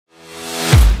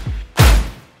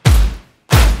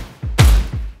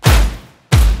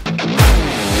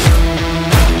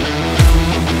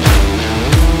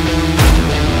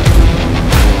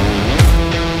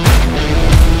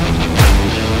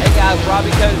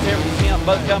James here from Sea Hunt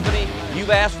Boat Company. You've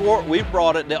asked for it, we've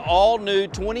brought it. The all-new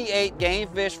 28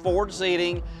 Gamefish forward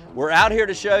seating. We're out here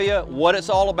to show you what it's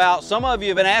all about. Some of you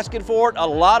have been asking for it. A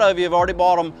lot of you have already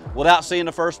bought them without seeing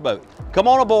the first boat. Come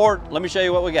on aboard, let me show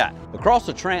you what we got. Across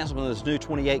the transom of this new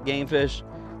 28 Gamefish,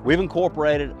 we've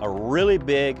incorporated a really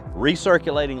big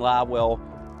recirculating live well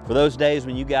for those days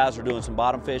when you guys are doing some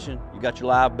bottom fishing. You got your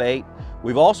live bait.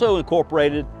 We've also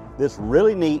incorporated this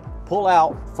really neat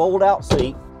pull-out, fold-out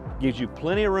seat. Gives you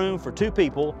plenty of room for 2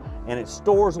 people, and it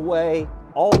stores away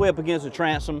all the way up against the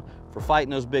transom for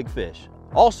fighting those big fish.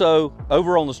 Also,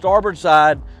 over on the starboard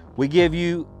side, we give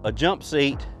you a jump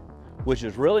seat, which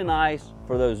is really nice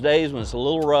for those days when it's a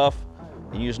little rough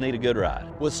and you just need a good ride.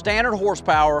 With standard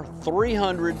horsepower,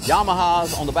 300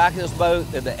 Yamahas on the back of this boat,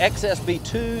 and the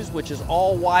XSB2s, which is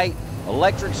all white,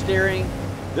 electric steering.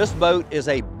 This boat is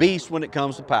a beast when it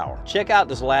comes to power. Check out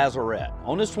this lazarette.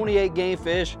 On this 28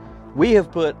 Gamefish, we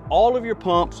have put all of your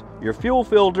pumps, your fuel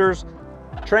filters,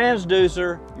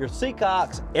 transducer, your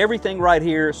seacocks, everything right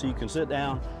here so you can sit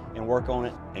down and work on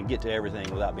it and get to everything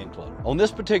without being cluttered. On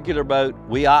this particular boat,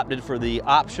 we opted for the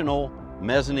optional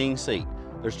mezzanine seat.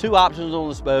 There's 2 options on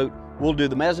this boat. We'll do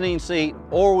the mezzanine seat,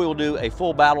 or we'll do a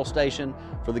full battle station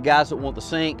for the guys that want the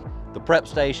sink, the prep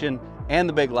station, and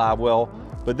the big live well.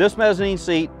 But this mezzanine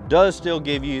seat does still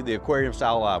give you the aquarium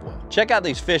style live well. Check out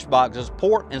these fish boxes,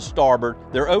 port and starboard.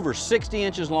 They're over 60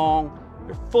 inches long,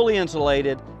 they're fully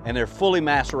insulated, and they're fully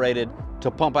macerated to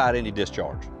pump out any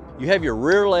discharge. You have your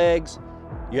rear legs,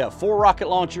 you have 4 rocket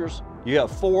launchers, you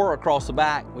have 4 across the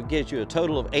back, which gives you a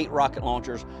total of 8 rocket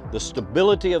launchers. The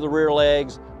stability of the rear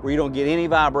legs, where you don't get any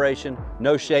vibration,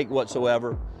 no shake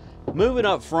whatsoever. Moving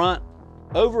up front,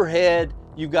 overhead,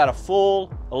 you've got a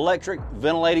full electric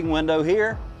ventilating window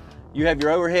here. You have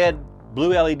your overhead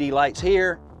blue LED lights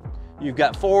here. You've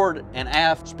got forward and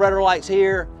aft spreader lights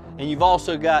here, and you've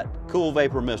also got cool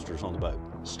vapor misters on the boat.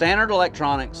 Standard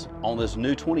electronics on this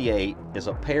new 28 is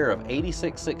a pair of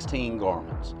 8616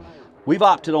 Garmins. We've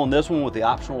opted on this one with the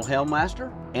optional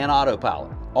Helmmaster and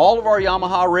autopilot. All of our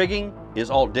Yamaha rigging is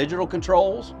all digital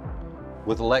controls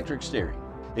with electric steering.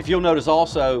 If you'll notice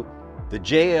also, the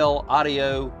JL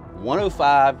Audio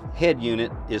 105 head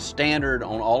unit is standard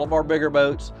on all of our bigger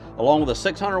boats, along with a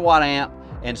 600 watt amp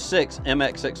and 6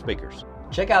 MX6 speakers.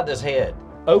 Check out this head.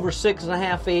 Over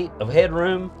 6.5 feet of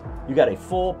headroom. You got a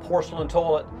full porcelain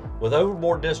toilet with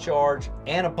overboard discharge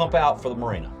and a pump out for the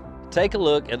marina. Take a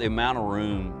look at the amount of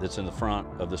room that's in the front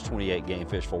of this 28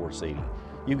 Gamefish forward seating.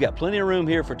 You've got plenty of room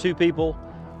here for 2 people.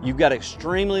 You've got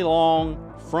extremely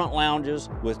long front lounges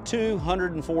with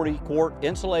 240 quart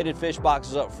insulated fish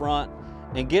boxes up front,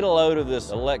 and get a load of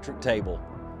this electric table.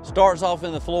 Starts off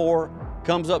in the floor,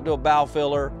 comes up to a bow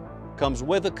filler, comes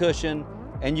with a cushion,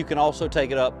 and you can also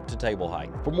take it up to table height.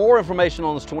 For more information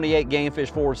on this 28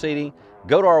 Gamefish forward seating,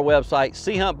 go to our website,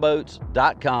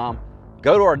 seahuntboats.com.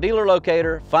 Go to our dealer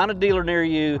locator, find a dealer near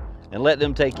you, and let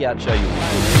them take you out and show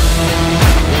you.